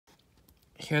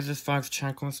Here's this Frogz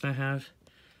checklist I have.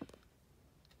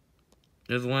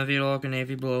 There's one video look in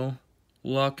navy blue.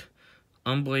 Look,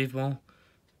 unbelievable,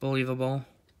 believable,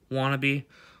 wannabe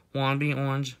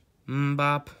orange,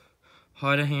 mbop,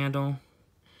 hard to handle,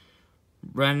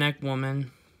 redneck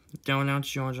woman, down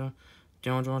Georgia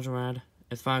red,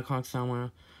 it's 5 o'clock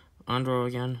somewhere, under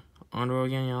again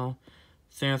yellow,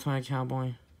 satisfied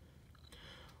cowboy,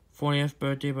 40th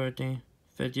birthday,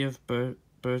 50th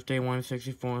birthday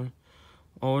 164,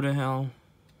 over the hill,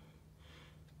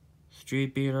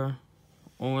 street beater,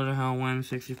 over the hill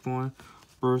 164,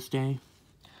 birthday,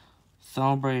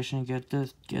 celebration, get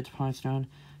the party started,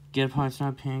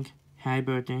 pink, happy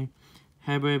birthday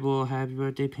blue, happy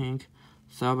birthday pink,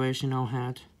 celebration no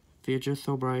hat, future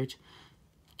so bright,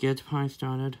 get the party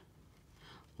started,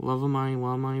 love of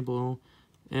money blue,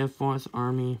 Air Force,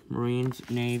 Army, Marines,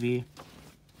 Navy,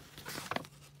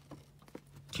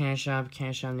 can't shop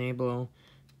navy blue,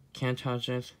 can't touch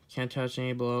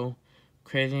navy blue,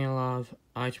 crazy in love,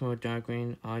 I move dark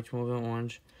green, I move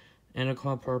orange, in the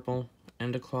club purple,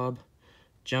 in the club,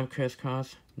 jump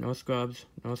crisscross, no scrubs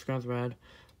red,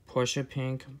 push it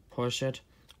pink, push it,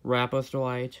 rapper's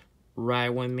delight, ride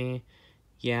with me,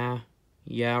 yeah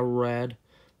red,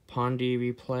 Pondy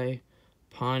replay,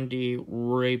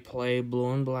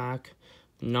 blue and black,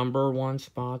 number one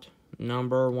spot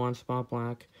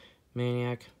black,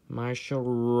 maniac, my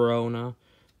Sharona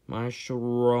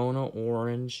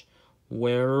orange,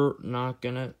 we're not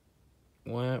going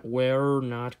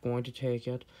to take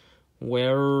it,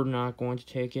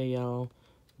 yellow,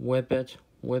 whip it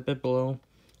blue,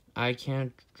 I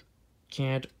can't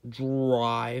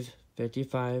drive,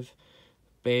 55,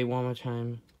 babe one more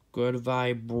time, good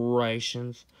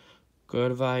vibrations,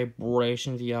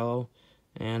 yellow,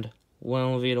 and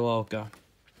Lil Vita Loca.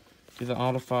 These are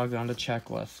all the Frogz on the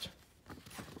checklist.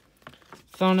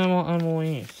 Thumbnail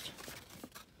unreleased.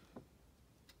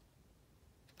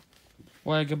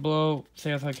 Like a blow,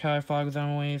 say it's like High Frogz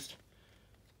unreleased.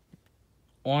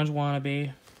 Orange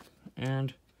Wannabe,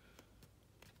 and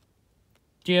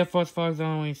Air Force Frogz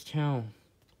unreleased too.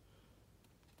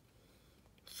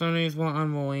 Some of these were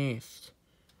unreleased.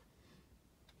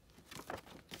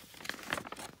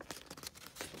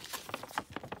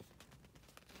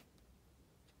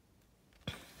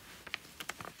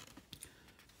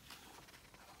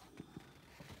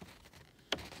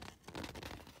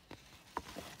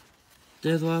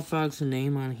 There's a lot of Frogz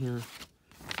name on here.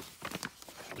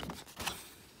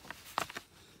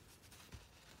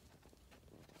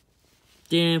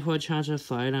 Didn't put Cha-Cha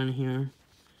Slide on here.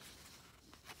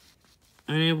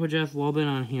 I didn't put just a little bit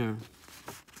on here.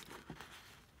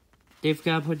 They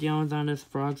forgot to put the ones on this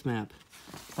Frogz map.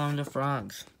 Some of the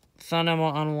Frogz. Some of them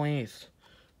were unreleased.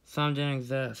 Some didn't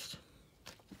exist.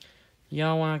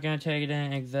 Yellow one not gonna take it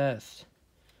didn't exist.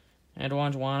 And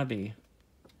orange wannabe.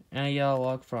 And a yellow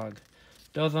luck frog.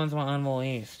 Those ones were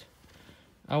unreleased.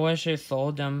 I wish they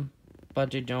sold them,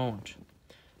 but they don't.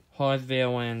 Horse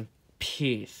video and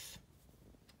peace.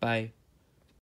 Bye.